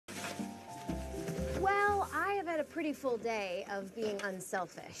pretty full day of being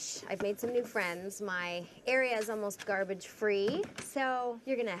unselfish. I've made some new friends. My area is almost garbage-free, so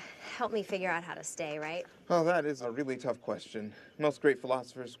you're gonna help me figure out how to stay, right? Well, that is a really tough question. Most great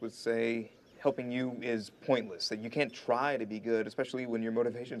philosophers would say helping you is pointless, that you can't try to be good, especially when your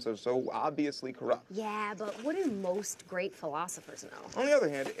motivations are so obviously corrupt. Yeah, but what do most great philosophers know? On the other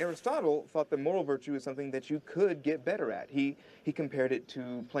hand, Aristotle thought that moral virtue is something that you could get better at. He compared it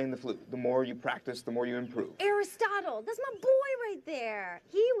to playing the flute. The more you practice, the more you improve. Aristotle, that's my boy right there.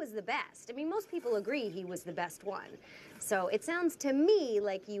 He was the best. I mean, most people agree he was the best one. So it sounds to me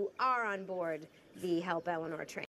like you are on board the Help Eleanor train.